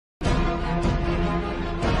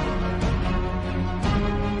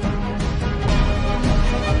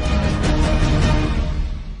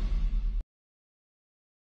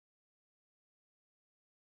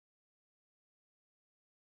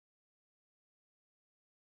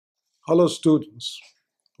Hello students,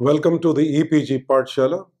 welcome to the EPG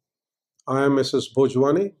Pathshala. I am Mrs.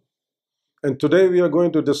 Bhojwani and today we are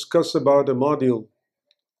going to discuss about a module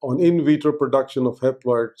on in vitro production of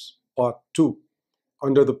haploids part 2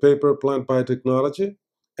 under the paper Plant Biotechnology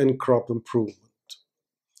and Crop Improvement.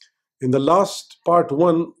 In the last part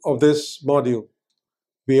 1 of this module,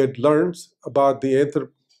 we had learned about the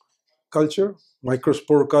anther culture,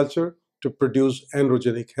 microspore culture to produce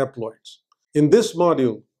androgenic haploids. In this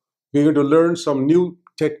module, we're going to learn some new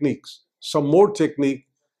techniques, some more technique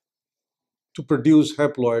to produce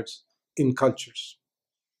haploids in cultures.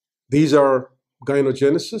 These are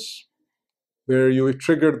gynogenesis, where you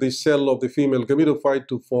trigger the cell of the female gametophyte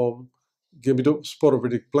to form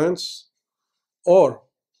sporophytic plants, or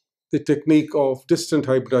the technique of distant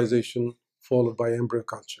hybridization followed by embryo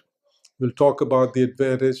culture. We'll talk about the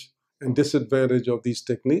advantage and disadvantage of these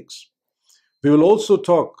techniques. We will also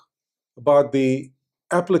talk about the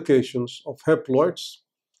applications of haploids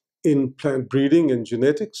in plant breeding and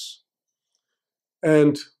genetics,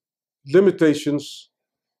 and limitations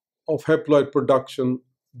of haploid production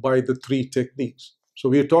by the three techniques. So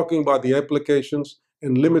we are talking about the applications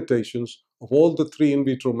and limitations of all the three in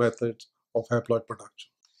vitro methods of haploid production.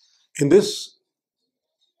 In this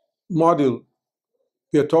module,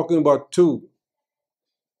 we are talking about two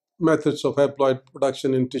methods of haploid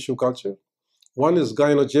production in tissue culture. One is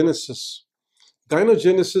gynogenesis.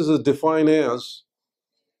 Gynogenesis is defined as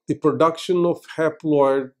the production of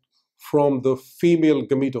haploid from the female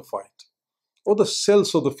gametophyte or the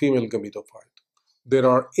cells of the female gametophyte. There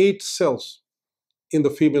are 8 cells in the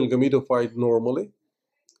female gametophyte normally: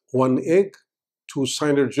 1 egg, 2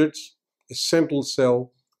 synergids, a central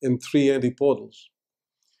cell, and 3 antipodals.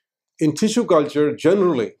 In tissue culture,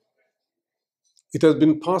 generally, it has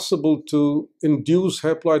been possible to induce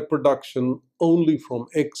haploid production only from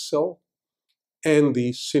egg cell and the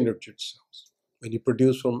synergid cells. When you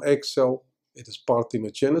produce from egg cell, it is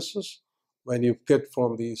parthenogenesis. When you get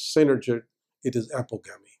from the synergid, it is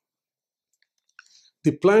apogamy.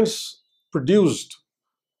 The plants produced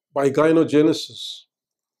by gynogenesis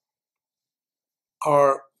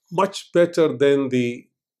are much better than the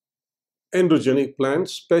androgenic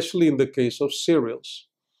plants, especially in the case of cereals,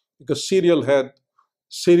 because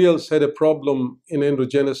cereals had a problem in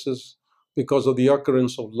androgenesis because of the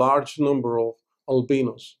occurrence of large number of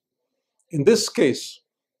albinos. In this case,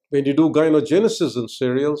 when you do gynogenesis in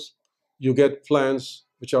cereals, you get plants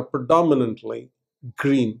which are predominantly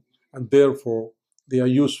green, and therefore they are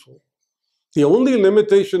useful. The only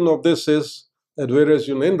limitation of this is that whereas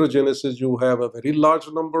in androgenesis you have a very large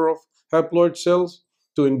number of haploid cells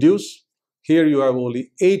to induce, here you have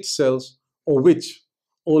only 8 cells, of which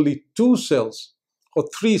only 2 cells or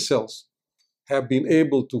 3 cells have been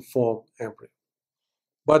able to form embryo.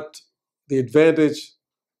 But the advantage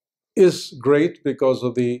is great because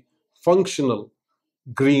of the functional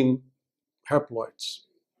green haploids.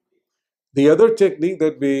 The other technique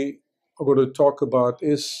that we are going to talk about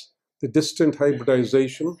is the distant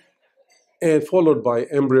hybridization and followed by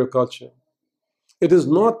embryo culture. It is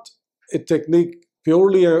not a technique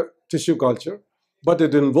purely a tissue culture, but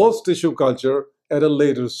it involves tissue culture at a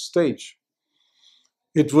later stage.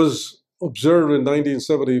 It was observed in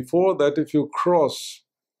 1974 that if you cross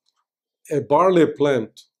a barley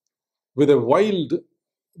plant with a wild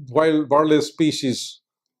barley species,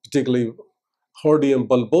 particularly Hordeum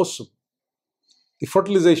bulbosum, the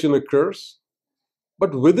fertilization occurs,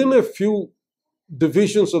 but within a few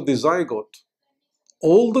divisions of the zygote,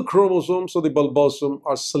 all the chromosomes of the bulbosum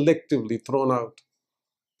are selectively thrown out,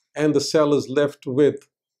 and the cell is left with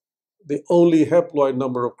the only haploid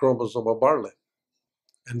number of chromosomes of barley.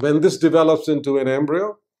 And when this develops into an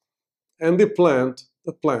embryo and the plant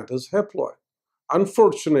is haploid.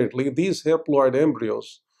 Unfortunately, these haploid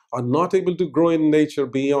embryos are not able to grow in nature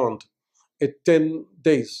beyond 10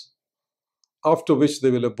 days, after which they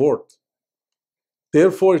will abort.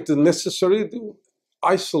 Therefore, it is necessary to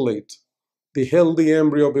isolate the healthy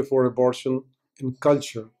embryo before abortion in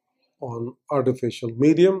culture on artificial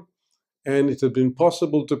medium, and it has been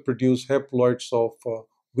possible to produce haploids of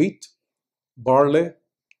wheat, barley,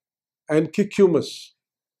 and cucumis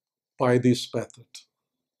by this method.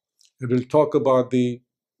 And we'll talk about the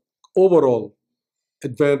overall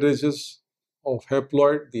advantages of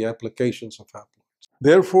haploid, the applications of haploids.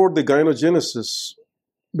 Therefore, the gynogenesis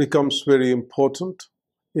becomes very important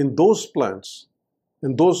in those plants,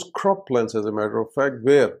 in those crop plants, as a matter of fact,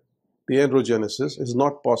 where the androgenesis is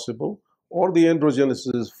not possible or the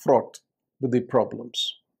androgenesis is fraught with the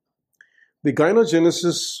problems. The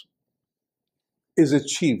gynogenesis is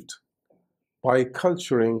achieved by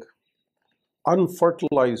culturing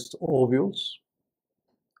unfertilized ovules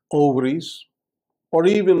ovaries, or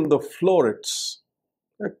even the florets,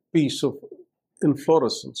 a piece of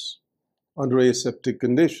inflorescence under aseptic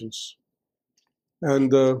conditions.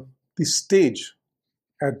 And the stage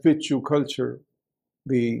at which you culture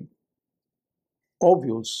the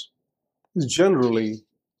ovules is generally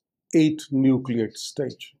 8 nucleate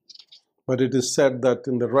stage. But it is said that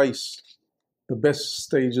in the rice, the best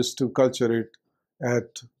stage is to culture it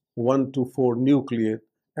at 1 to 4 nucleate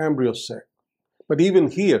embryo sac. But even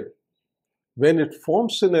here, when it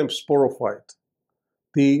forms an sporophyte,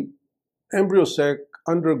 the embryo sac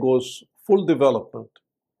undergoes full development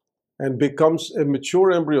and becomes a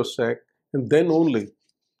mature embryo sac, and then only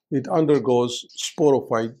it undergoes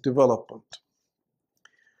sporophyte development.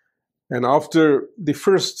 And after the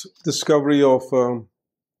first discovery of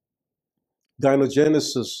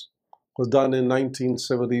gynogenesis was done in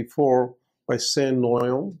 1974 by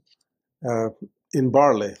Saint-Noyon in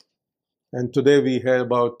barley. And today we have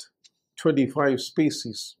about 25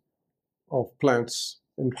 species of plants,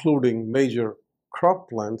 including major crop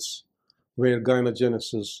plants, where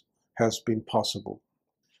gynogenesis has been possible.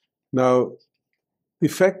 Now, the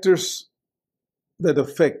factors that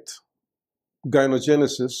affect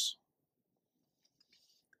gynogenesis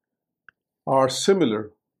are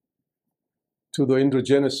similar to the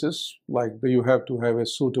androgenesis, like you have to have a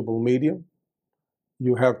suitable medium,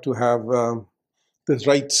 you have to have the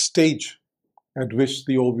right stage at which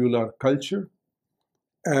the ovule are cultured,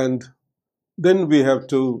 and then we have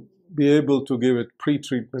to be able to give it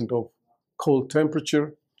pre-treatment of cold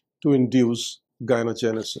temperature to induce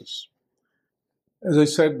gynogenesis. As I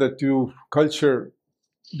said, that you culture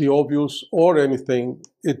the ovules or anything,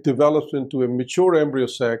 it develops into a mature embryo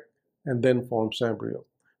sac and then forms embryo.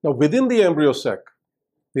 Now, within the embryo sac,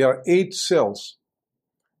 there are 8 cells.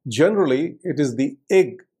 Generally, it is the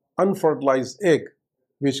egg, unfertilized egg,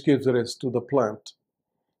 which gives rise to the plant.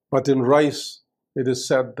 But in rice, it is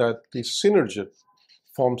said that the synergid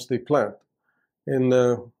forms the plant. In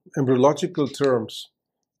embryological terms,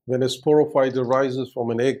 when a sporophyte arises from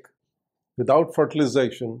an egg without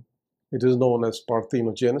fertilization, it is known as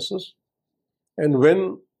parthenogenesis. And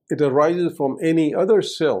when it arises from any other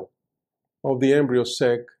cell of the embryo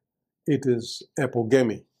sac, it is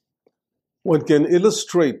apogamy. One can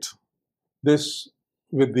illustrate this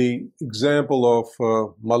with the example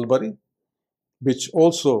of mulberry, which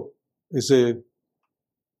also is a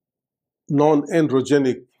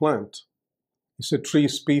non-androgenic plant. It's a tree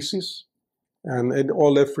species, and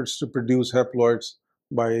all efforts to produce haploids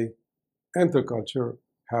by anthoculture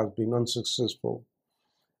have been unsuccessful.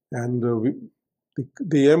 And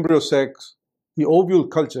the embryo sacs, the ovule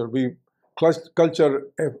culture, we culture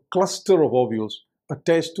a cluster of ovules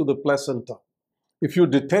attached to the placenta. If you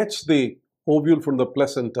detach the ovule from the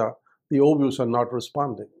placenta, the ovules are not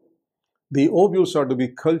responding. The ovules are to be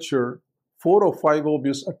cultured, 4 or 5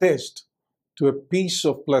 ovules attached to a piece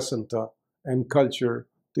of placenta and cultured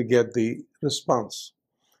to get the response.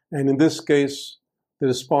 And in this case, the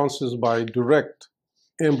response is by direct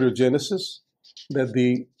embryogenesis, that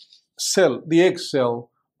the egg cell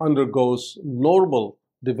undergoes normal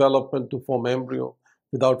development to form embryo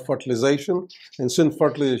without fertilization. And since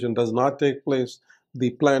fertilization does not take place,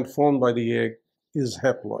 the plant formed by the egg is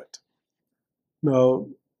haploid. Now,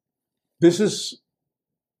 this is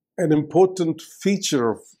an important feature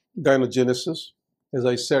of gynogenesis. As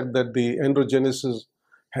I said, that the androgenesis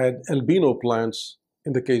had albino plants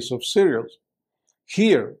in the case of cereals.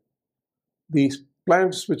 Here, these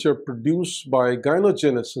plants which are produced by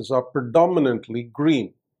gynogenesis are predominantly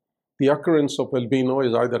green. The occurrence of albino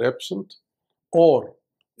is either absent or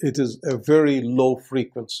it is a very low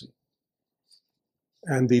frequency.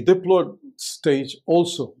 And the diploid stage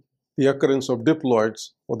also, the occurrence of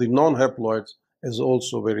diploids or the non-haploids is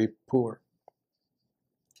also very poor.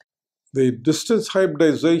 The distance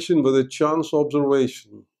hybridization was a chance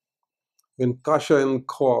observation when Kasha and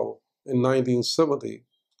Call in 1970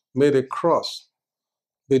 made a cross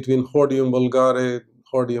between Hordeum vulgare and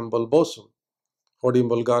Hordeum bulbosum. Hordeum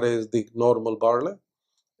vulgare is the normal barley,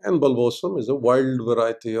 and bulbosum is a wild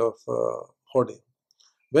variety of Hordeum.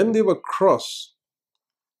 When they were crossed,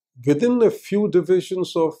 within a few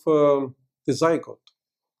divisions of the zygote,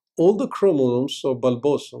 all the chromosomes of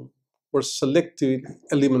bulbosum were selectively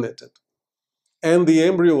eliminated, and the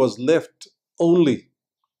embryo was left only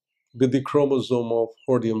with the chromosome of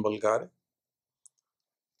Hordeum vulgare.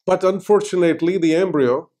 But unfortunately, the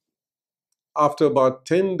embryo, after about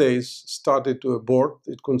 10 days, started to abort.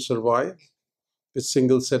 It couldn't survive with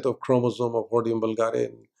single set of chromosome of Hordeum vulgare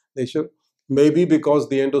in nature, maybe because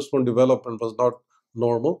the endosperm development was not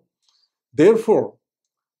normal. Therefore,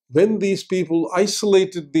 when these people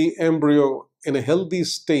isolated the embryo in a healthy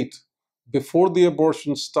state before the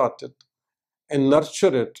abortion started and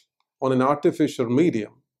nurture it on an artificial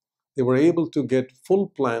medium, they were able to get full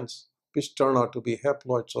plants which turn out to be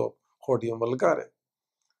haploids of Hordeum vulgare.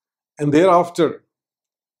 And thereafter,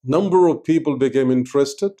 number of people became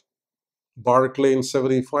interested. Barclay in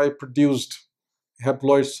 75 produced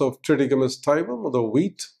haploids of Triticum aestivum, or the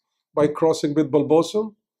wheat, by crossing with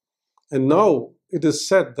bulbosum. And now it is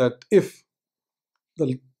said that if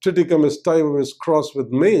the Triticum aestivum is crossed with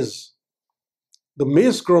maize, the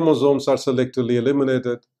maize chromosomes are selectively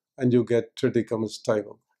eliminated and you get Triticum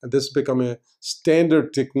aestivum. And this become a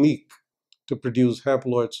standard technique to produce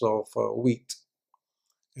haploids of wheat.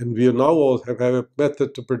 And we now all have a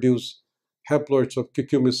method to produce haploids of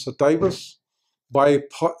Cucumis sativus by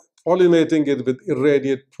pollinating it with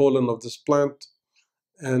irradiate pollen of this plant.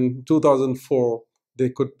 And in 2004, they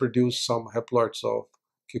could produce some haploids of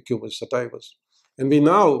Cucumis sativus. And we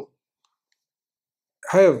now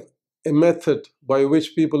have a method by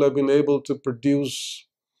which people have been able to produce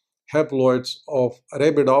haploids of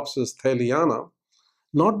Arabidopsis thaliana,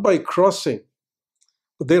 not by crossing,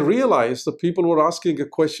 but they realized that people were asking a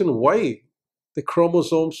question why the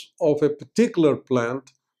chromosomes of a particular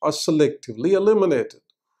plant are selectively eliminated.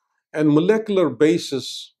 And molecular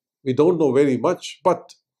basis, we don't know very much,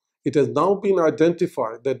 but it has now been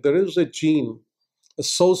identified that there is a gene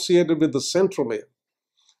associated with the centromere,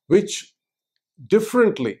 which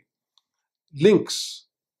differently links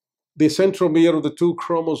the centromere of the two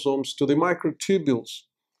chromosomes to the microtubules,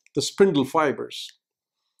 the spindle fibers.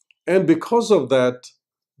 And because of that,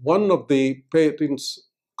 one of the parent's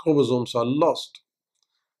chromosomes are lost.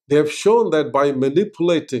 They have shown that by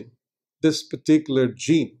manipulating this particular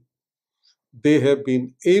gene, they have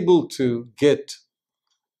been able to get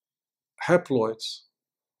haploids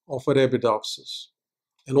of Arabidopsis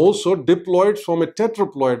and also diploids from a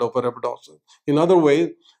tetraploid of Arabidopsis. In other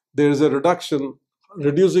way, there is a reduction,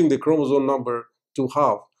 reducing the chromosome number to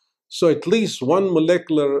half. So at least one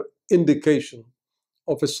molecular indication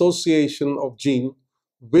of association of gene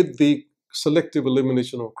with the selective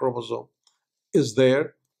elimination of chromosome is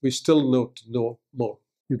there. We still need to know more.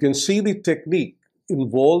 You can see the technique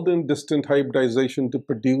involved in distant hybridization to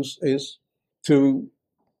produce is to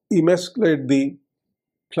emasculate the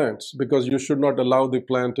plants, because you should not allow the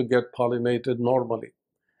plant to get pollinated normally.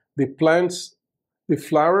 The plants, the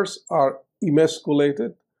flowers are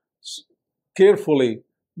emasculated. Carefully,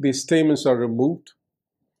 the stamens are removed,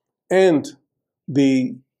 and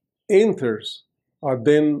the anthers are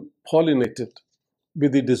then pollinated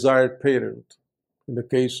with the desired parent. In the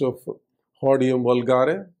case of Hordeum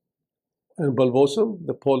vulgare and bulbosum,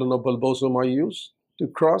 the pollen of bulbosum are used to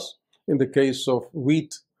cross. In the case of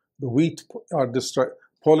wheat, the wheat are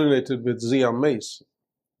pollinated with Zea mays.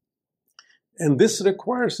 And this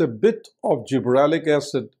requires a bit of gibberellic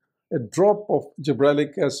acid. A drop of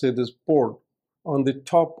gibberellic acid is poured on the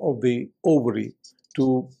top of the ovary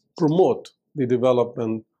to promote the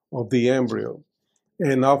development of the embryo.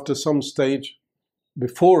 And after some stage,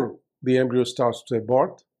 before the embryo starts to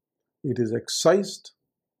abort, it is excised,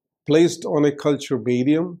 placed on a culture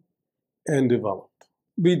medium, and developed.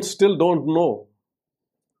 We still don't know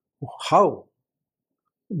how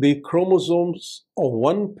the chromosomes of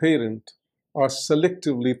one parent are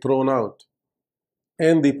selectively thrown out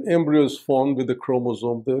and the embryo is formed with the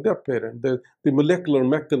chromosome of their parent. The molecular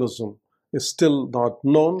mechanism is still not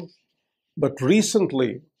known, but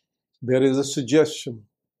recently there is a suggestion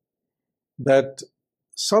that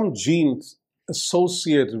some genes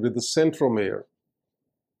associated with the centromere,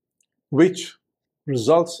 which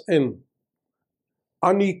results in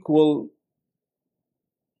unequal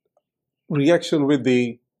reaction with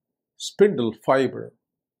the spindle fiber,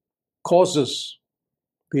 causes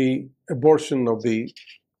the abortion of the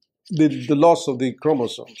loss of the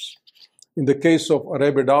chromosomes. In the case of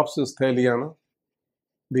Arabidopsis thaliana,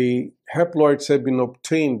 the haploids have been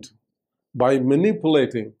obtained by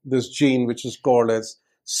manipulating this gene, which is called as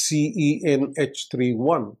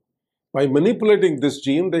CENH31. By manipulating this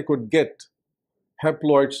gene, they could get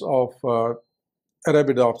haploids of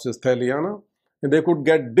Arabidopsis thaliana, and they could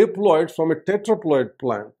get diploids from a tetraploid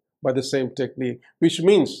plant by the same technique, which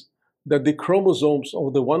means that the chromosomes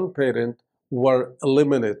of the one parent were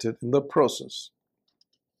eliminated in the process.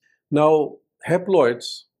 Now,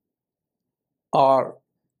 haploids are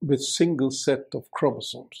with single set of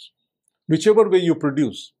chromosomes. Whichever way you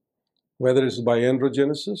produce, whether it's by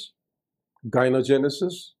androgenesis,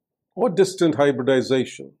 gynogenesis, or distant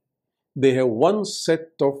hybridization, they have one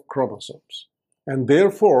set of chromosomes. And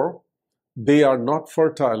therefore, they are not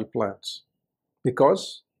fertile plants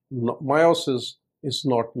because meiosis is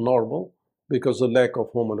not normal. because of lack of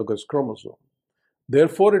homologous chromosome.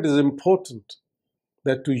 Therefore, it is important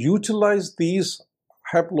that to utilize these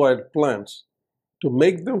haploid plants, to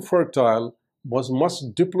make them fertile,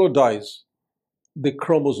 must diplodize the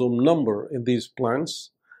chromosome number in these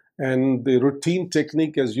plants. And the routine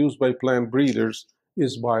technique as used by plant breeders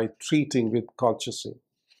is by treating with colchicine.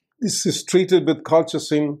 This is treated with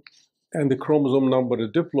colchicine and the chromosome number is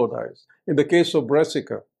diplodized. In the case of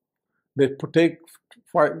brassica, they take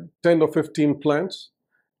 10 or 15 plants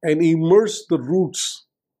and immerse the roots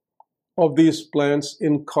of these plants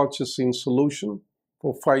in colchicine solution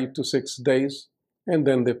for 5 to 6 days, and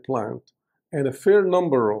then they plant. And a fair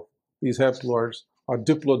number of these haploids are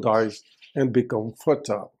diplodized and become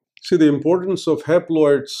fertile. See, the importance of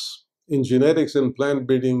haploids in genetics and plant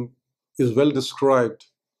breeding is well described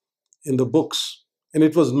in the books, and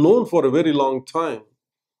it was known for a very long time.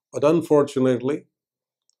 But unfortunately,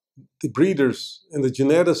 the breeders and the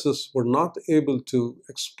geneticists were not able to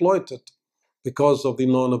exploit it because of the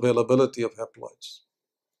non-availability of haploids.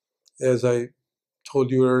 As I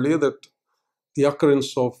told you earlier, that the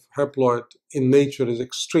occurrence of haploid in nature is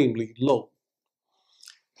extremely low.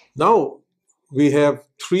 Now, we have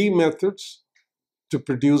 3 methods to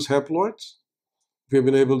produce haploids. We have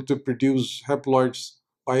been able to produce haploids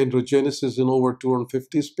by androgenesis in over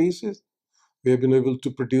 250 species. We have been able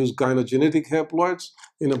to produce gynogenetic haploids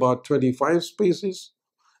in about 25 species.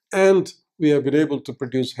 And we have been able to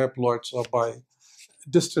produce haploids by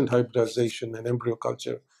distant hybridization and embryo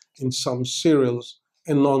culture in some cereals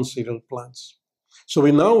and non-cereal plants. So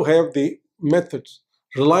we now have the methods,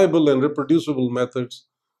 reliable and reproducible methods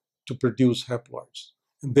to produce haploids.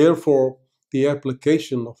 And therefore, the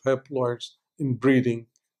application of haploids in breeding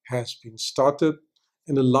has been started,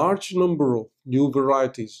 and a large number of new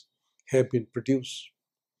varieties have been produced.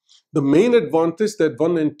 The main advantage that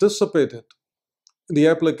one anticipated in the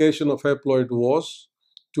application of haploid was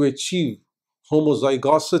to achieve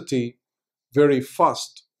homozygosity very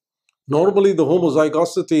fast. Normally, the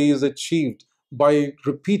homozygosity is achieved by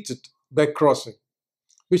repeated backcrossing,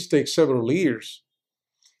 which takes several years.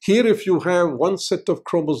 Here, if you have one set of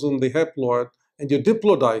chromosomes, the haploid, and you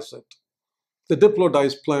diplodize it, the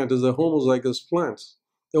diplodized plant is a homozygous plant.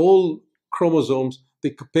 The all chromosomes,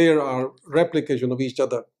 the pair are replication of each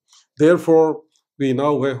other. Therefore, we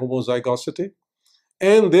now have homozygosity,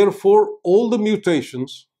 and therefore all the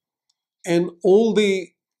mutations and all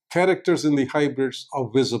the characters in the hybrids are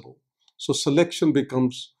visible. So selection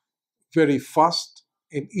becomes very fast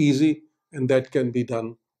and easy, and that can be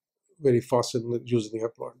done very fast using the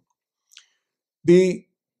haploid. The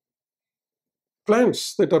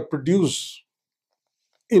plants that are produced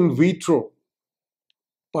in vitro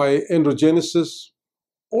by androgenesis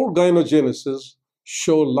or gynogenesis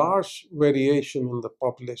show large variation in the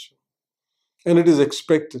population. And it is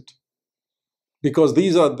expected because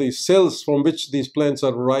these are the cells from which these plants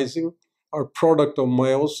are arising are product of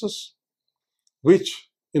meiosis, which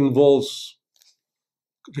involves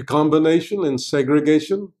recombination and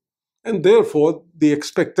segregation. And therefore, the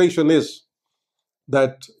expectation is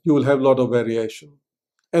that you will have a lot of variation.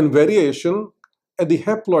 And variation at the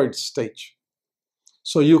haploid stage.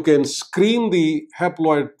 So you can screen the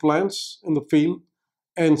haploid plants in the field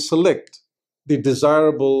and select the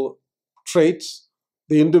desirable traits,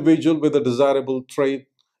 the individual with a desirable trait,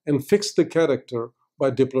 and fix the character by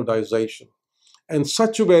diplodization. And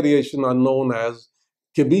such a variation are known as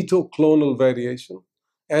gametoclonal variation,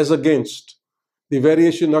 as against the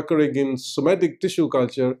variation occurring in somatic tissue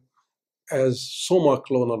culture as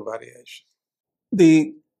somaclonal variation.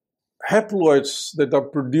 The haploids that are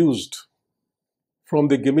produced from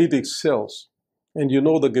the gametic cells, and you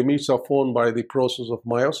know the gametes are formed by the process of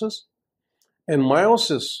meiosis, and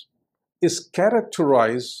meiosis is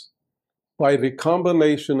characterized by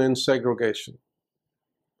recombination and segregation.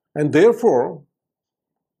 And therefore,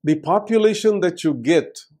 the population that you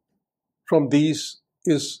get from these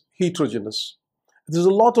is heterogeneous. There's a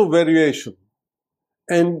lot of variation,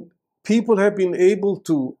 and people have been able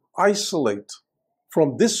to isolate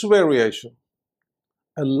from this variation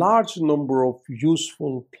a large number of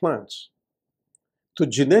useful plants. So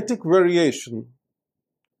genetic variation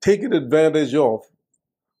taken advantage of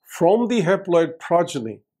from the haploid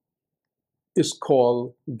progeny is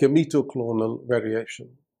called gametoclonal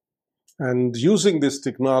variation. And using this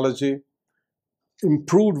technology,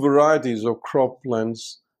 improved varieties of crop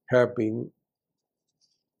plants have been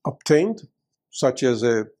obtained, such as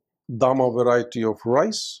a Dama variety of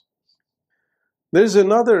rice. There is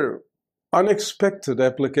another unexpected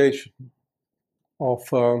application of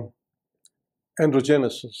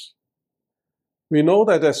androgenesis. We know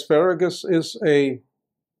that asparagus is a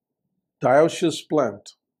dioecious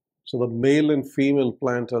plant, So the male and female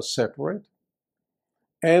plant are separate.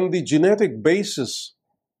 And the genetic basis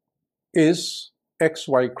is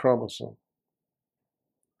XY chromosome.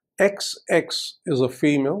 XX is a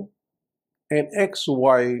female and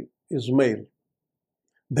XY is male.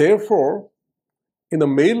 Therefore, in a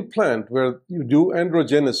male plant where you do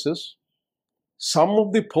androgenesis, some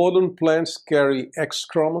of the pollen plants carry X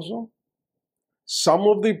chromosome, some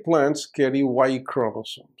of the plants carry Y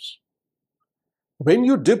chromosomes. When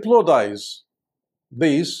you diplodize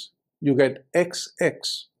these, you get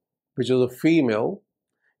XX, which is a female.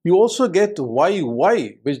 You also get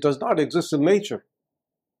YY, which does not exist in nature.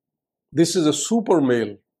 This is a super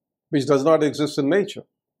male, which does not exist in nature.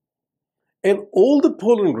 And all the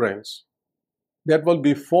pollen grains that will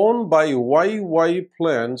be formed by YY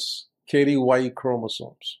plants carry Y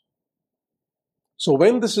chromosomes. So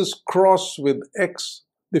when this is crossed with X,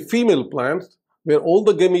 the female plant, where all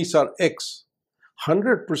the gametes are X,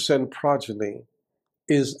 100% progeny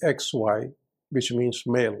is XY, which means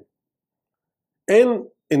male. And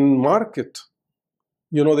in market,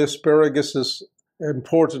 you know, the asparagus is an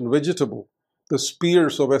important vegetable. The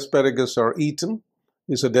spears of asparagus are eaten.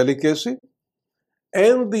 It's a delicacy.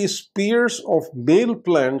 And the spears of male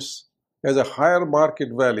plants has a higher market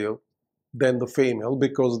value than the female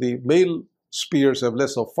because the male spears have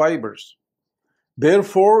less of fibers.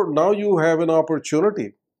 Therefore, now you have an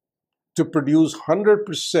opportunity to produce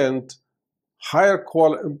 100% higher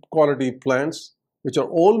quality plants, which are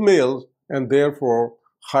all male and therefore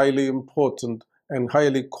highly important and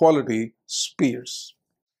highly quality spears.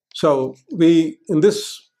 So in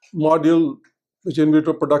this module, which in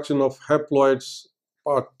vitro production of haploids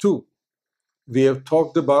part 2, we have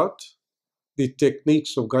talked about the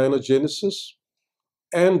techniques of gynogenesis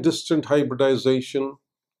and distant hybridization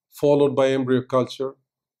followed by embryo culture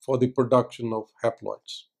for the production of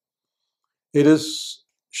haploids. It is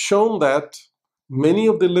shown that many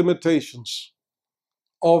of the limitations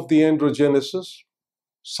of the androgenesis,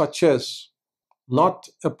 such as not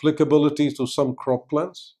applicability to some crop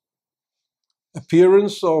plants,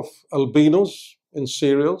 appearance of albinos in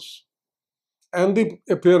cereals, and the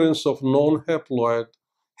appearance of non-haploid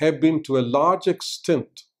have been to a large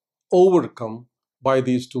extent overcome by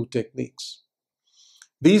these two techniques.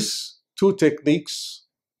 These two techniques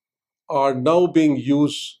are now being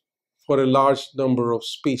used for a large number of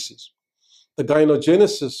species. The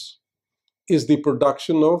gynogenesis is the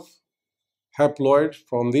production of haploid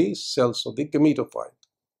from the cells of the gametophyte,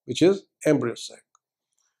 which is embryo sac.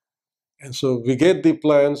 And so we get the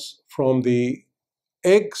plants from the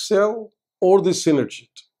egg cell or the synergid.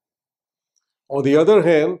 On the other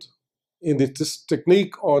hand, in this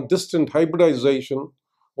technique on distant hybridization,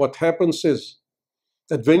 what happens is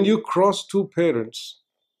that when you cross two parents,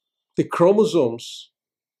 the chromosomes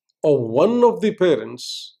of one of the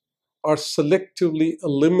parents are selectively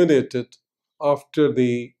eliminated after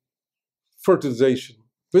the fertilization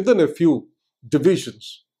within a few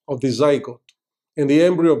divisions of the zygote, and the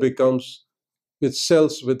embryo becomes with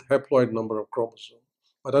cells with haploid number of chromosomes.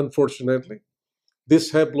 But unfortunately,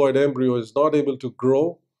 this haploid embryo is not able to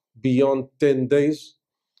grow beyond 10 days,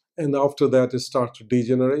 and after that it starts to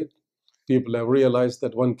degenerate. People have realized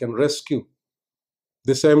that one can rescue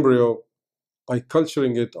this embryo by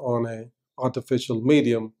culturing it on an artificial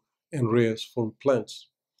medium and raise full plants.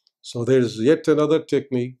 So there's yet another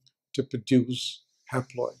technique to produce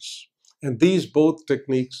haploids. And these both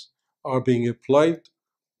techniques are being applied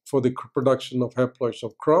for the production of haploids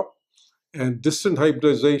of crop, and distant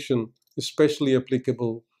hybridization especially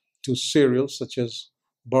applicable to cereals such as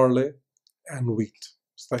barley and wheat.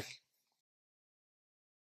 Thank you.